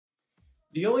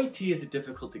The OAT is a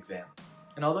difficult exam,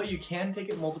 and although you can take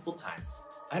it multiple times,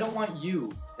 I don't want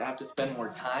you to have to spend more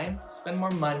time, spend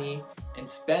more money, and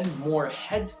spend more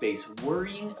headspace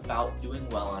worrying about doing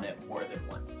well on it more than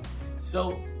once.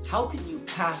 So how can you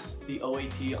pass the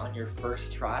OAT on your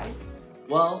first try?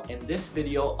 Well, in this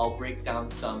video, I'll break down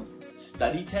some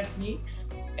study techniques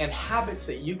and habits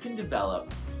that you can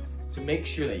develop to make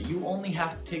sure that you only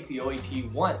have to take the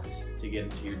OAT once to get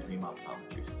into your dream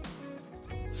optometry school.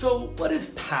 So what is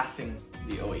passing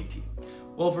the OAT?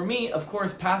 Well, for me, of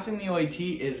course, passing the OAT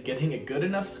is getting a good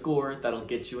enough score that'll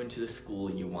get you into the school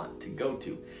you want to go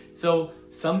to. So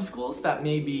some schools that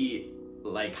may be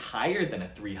like higher than a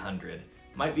 300,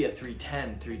 might be a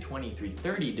 310, 320,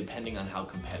 330, depending on how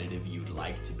competitive you'd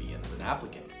like to be as an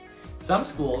applicant. Some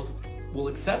schools will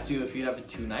accept you if you have a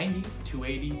 290,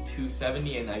 280,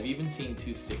 270, and I've even seen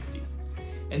 260.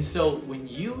 And so when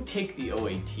you take the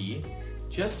OAT,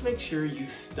 just make sure you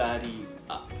study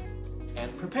up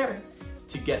and prepare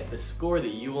to get the score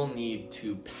that you will need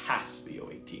to pass the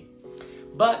OAT.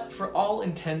 But for all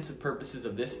intents and purposes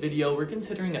of this video, we're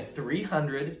considering a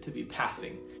 300 to be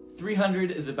passing.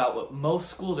 300 is about what most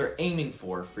schools are aiming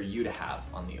for you to have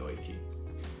on the OAT.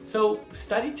 So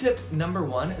study tip number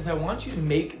one is I want you to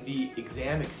make the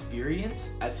exam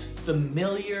experience as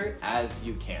familiar as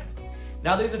you can.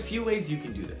 Now there's a few ways you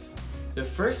can do this. The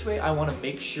first way I want to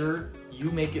make sure you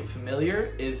make it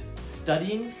familiar is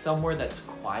studying somewhere that's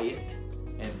quiet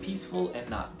and peaceful and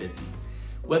not busy.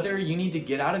 Whether you need to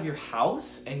get out of your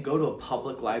house and go to a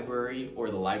public library or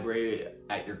the library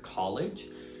at your college,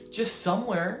 just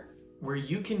somewhere where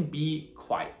you can be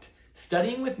quiet.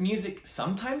 Studying with music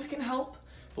sometimes can help,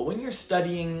 but when you're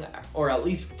studying or at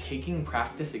least taking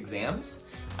practice exams,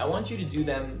 I want you to do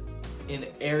them in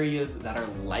areas that are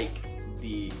like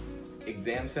the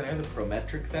exam center, the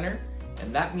Optometry Center,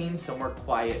 and that means somewhere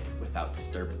quiet without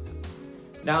disturbances.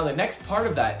 Now the next part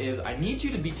of that is I need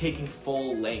you to be taking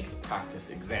full-length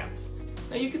practice exams.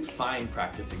 Now you can find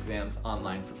practice exams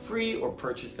online for free or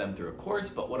purchase them through a course,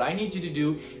 but what I need you to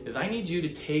do is I need you to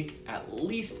take at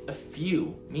least a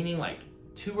few, meaning like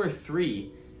 2 or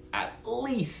 3, at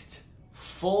least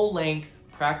full-length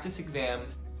practice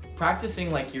exams,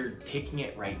 practicing like you're taking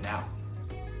it right now.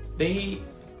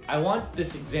 I want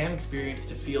this exam experience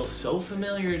to feel so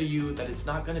familiar to you that it's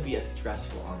not going to be as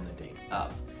stressful on the day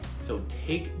of. So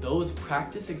take those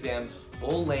practice exams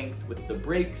full length with the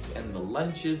breaks and the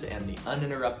lunches and the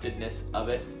uninterruptedness of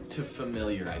it to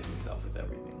familiarize yourself with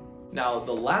everything. Now,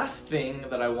 the last thing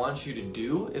that I want you to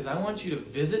do is I want you to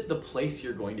visit the place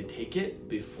you're going to take it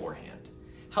beforehand.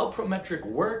 How Optometric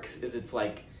works is it's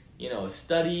like, a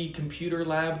study computer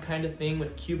lab kind of thing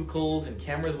with cubicles and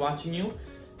cameras watching you.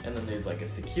 And then there's like a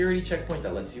security checkpoint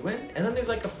that lets you in. And then there's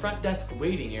like a front desk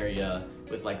waiting area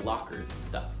with like lockers and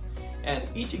stuff. And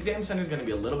each exam center is going to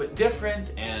be a little bit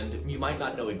different and you might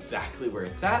not know exactly where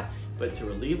it's at, but to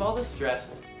relieve all the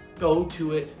stress, go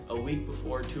to it a week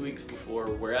before, 2 weeks before,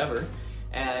 wherever,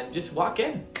 and just walk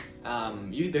in.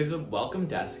 There's a welcome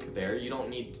desk there. You don't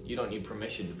need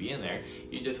permission to be in there.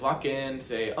 You just walk in,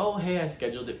 say, oh, hey, I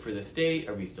scheduled it for this date.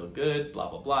 Are we still good? Blah,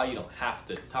 blah, blah. You don't have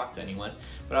to talk to anyone,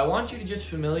 but I want you to just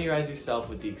familiarize yourself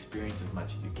with the experience as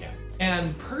much as you can.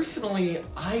 And personally,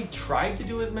 I tried to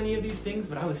do as many of these things,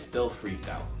 but I was still freaked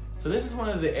out. So this is one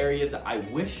of the areas that I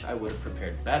wish I would have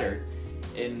prepared better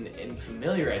in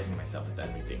familiarizing myself with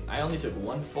everything. I only took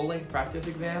one full-length practice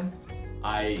exam.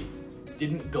 I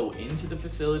didn't go into the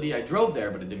facility. I drove there,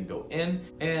 but I didn't go in.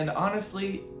 And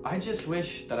honestly, I just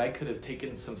wish that I could have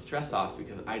taken some stress off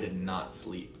because I did not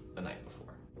sleep the night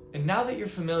before. And now that you're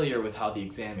familiar with how the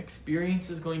exam experience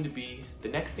is going to be, the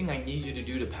next thing I need you to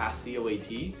do to pass the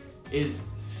OAT is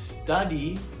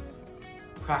study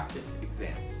practice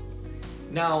exams.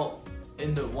 Now,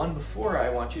 in the one before, I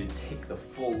want you to take the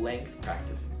full-length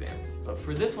practice exams. But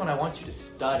for this one, I want you to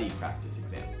study practice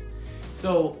exams.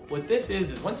 So what this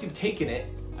is once you've taken it,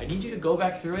 I need you to go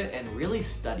back through it and really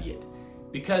study it.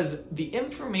 Because the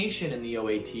information in the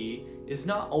OAT is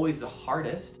not always the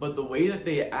hardest, but the way that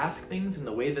they ask things and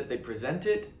the way that they present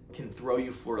it can throw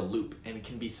you for a loop and it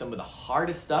can be some of the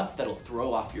hardest stuff that'll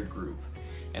throw off your groove.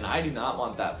 And I do not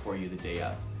want that for you the day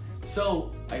of.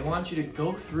 So I want you to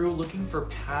go through looking for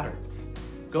patterns.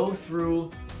 Go through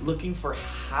looking for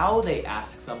how they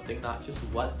ask something, not just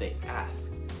what they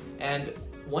ask. And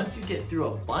once you get through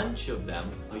a bunch of them,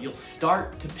 you'll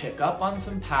start to pick up on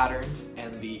some patterns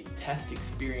and the test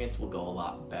experience will go a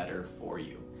lot better for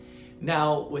you.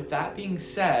 Now, with that being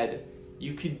said,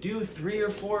 you could do 3 or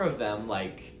 4 of them,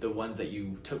 like the ones that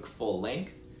you took full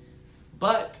length,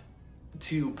 but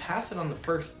to pass it on the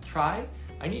first try,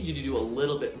 I need you to do a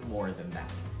little bit more than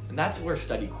that. And that's where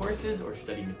study courses or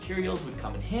study materials would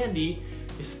come in handy,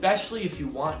 especially if you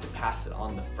want to pass it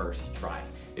on the first try.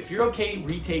 If you're okay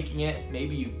retaking it,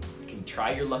 maybe you can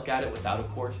try your luck at it without a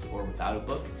course or without a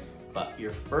book, but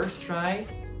your first try,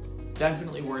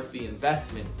 definitely worth the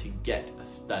investment to get a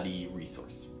study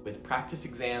resource with practice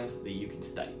exams that you can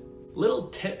study. Little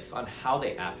tips on how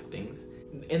they ask things.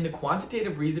 In the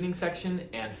quantitative reasoning section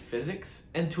and physics,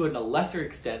 and to a lesser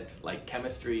extent like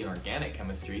chemistry and organic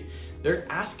chemistry, they're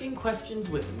asking questions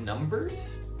with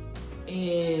numbers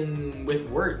and with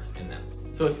words in them.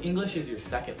 So if English is your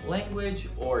second language,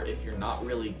 or if you're not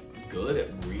really good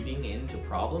at reading into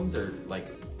problems or like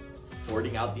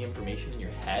sorting out the information in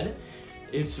your head,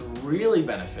 it's really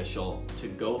beneficial to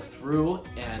go through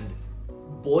and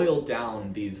boil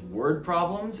down these word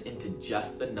problems into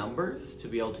just the numbers to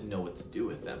be able to know what to do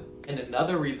with them. And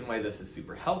another reason why this is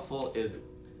super helpful is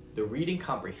the reading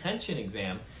comprehension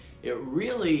exam. It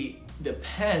really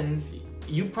depends.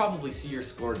 You probably see your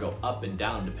score go up and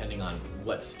down depending on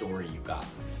what story you got.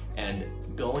 And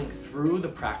going through the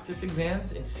practice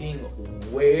exams and seeing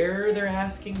where they're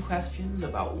asking questions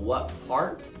about what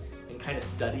part and kind of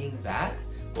studying that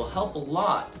will help a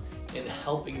lot in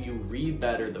helping you read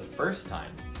better the first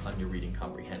time on your reading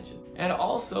comprehension. And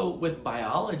also with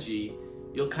biology,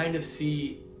 you'll kind of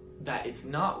see that it's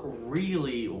not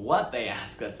really what they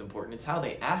ask that's important, it's how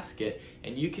they ask it,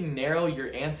 and you can narrow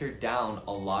your answer down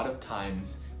a lot of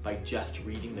times by just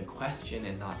reading the question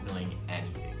and not knowing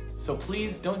anything. So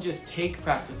please don't just take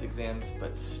practice exams,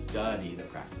 but study the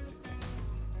practice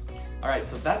exams. All right,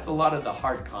 so that's a lot of the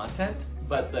hard content.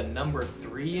 But the number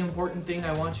 3 important thing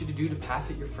I want you to do to pass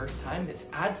it your first time is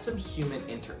add some human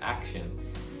interaction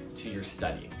to your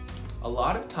studying. A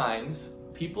lot of times,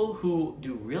 people who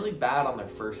do really bad on their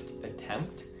first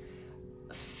attempt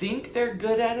think they're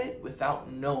good at it without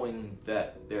knowing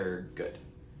that they're good,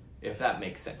 if that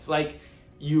makes sense. Like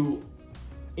you,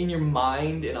 in your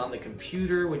mind and on the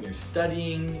computer when you're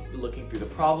studying, looking through the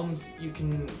problems, you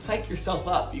can psych yourself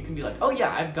up. You can be like, oh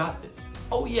yeah, I've got this.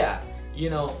 Oh yeah, you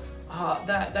know,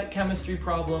 that chemistry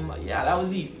problem, yeah, that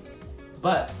was easy.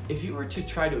 But if you were to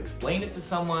try to explain it to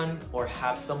someone or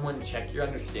have someone check your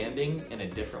understanding in a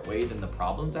different way than the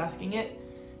problem's asking it,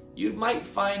 you might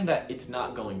find that it's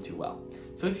not going too well.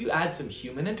 So if you add some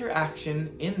human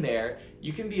interaction in there,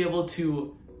 you can be able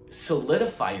to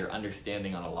solidify your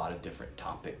understanding on a lot of different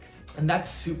topics. And that's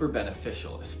super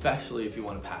beneficial, especially if you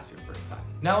want to pass your first time.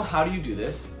 Now, how do you do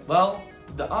this? Well,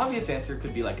 the obvious answer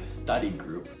could be like a study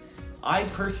group. I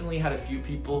personally had a few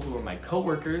people who were my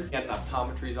coworkers at an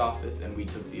optometry's office, and we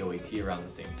took the OAT around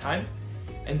the same time.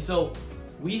 And so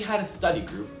we had a study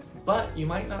group, but you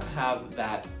might not have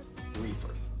that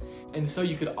resource. And so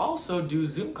you could also do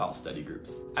Zoom call study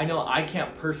groups. I know I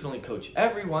can't personally coach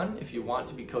everyone. If you want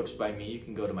to be coached by me, you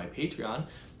can go to my Patreon.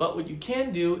 But what you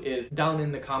can do is down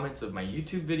in the comments of my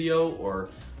YouTube video or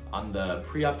on the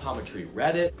pre-optometry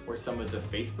Reddit or some of the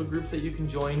Facebook groups that you can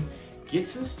join, get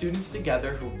some students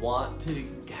together who want to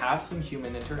have some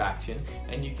human interaction,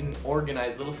 and you can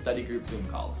organize little study group Zoom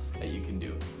calls that you can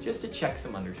do just to check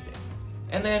some understanding.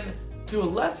 And then to a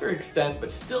lesser extent,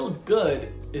 but still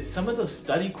good, is some of those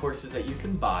study courses that you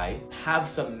can buy have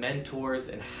some mentors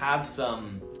and have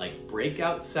some like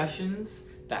breakout sessions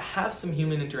that have some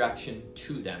human interaction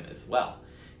to them as well.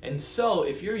 And so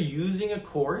if you're using a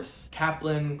course,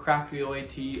 Kaplan, Crack the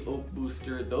OAT, Oat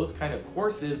Booster, those kind of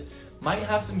courses might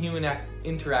have some human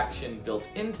interaction built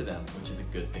into them, which is a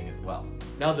good thing as well.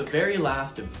 Now, the very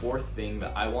last and fourth thing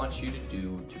that I want you to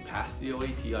do to pass the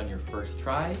OAT on your first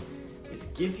try is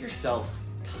give yourself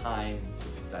time to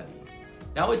study.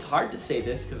 Now, it's hard to say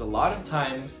this because a lot of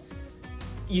times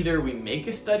either we make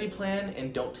a study plan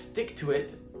and don't stick to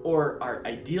it, or our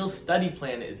ideal study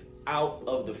plan is out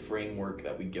of the framework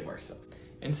that we give ourselves.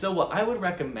 And so what I would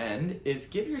recommend is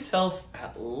give yourself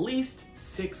at least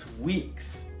 6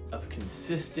 weeks of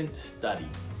consistent study.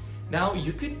 Now,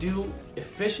 you could do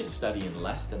efficient study in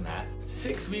less than that.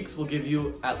 6 weeks will give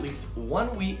you at least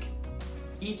 1 week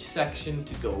each section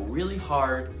to go really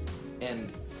hard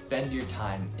and spend your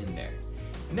time in there.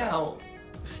 Now,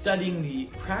 studying the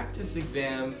practice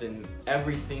exams and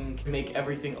everything can make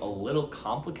everything a little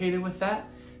complicated with that.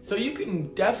 So you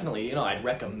can definitely, I'd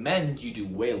recommend you do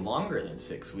way longer than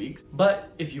 6 weeks.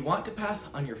 But if you want to pass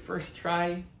on your first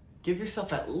try, give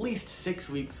yourself at least 6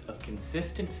 weeks of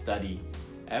consistent study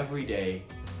every day,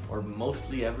 or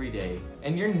mostly every day.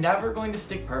 And you're never going to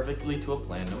stick perfectly to a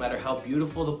plan, no matter how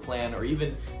beautiful the plan or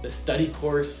even the study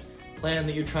course plan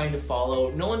that you're trying to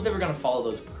follow. No one's ever gonna follow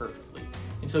those perfectly.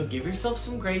 And so give yourself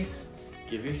some grace,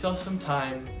 give yourself some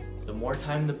time. The more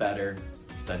time, the better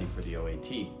to study for the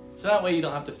OAT. So that way you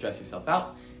don't have to stress yourself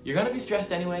out You're gonna be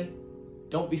stressed anyway.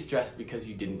 Don't be stressed because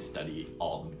you didn't study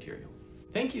all the material.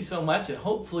 Thank you so much, and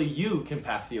hopefully you can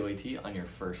pass the OAT on your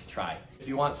first try. If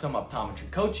you want some optometry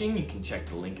coaching, you can check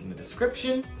the link in the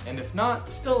description. And if not,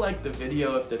 still like the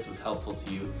video if this was helpful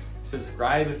to you.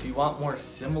 Subscribe if you want more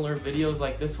similar videos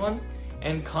like this one,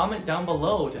 and comment down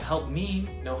below to help me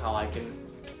know how I can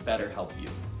better help you.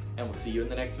 And we'll see you in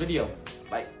the next video.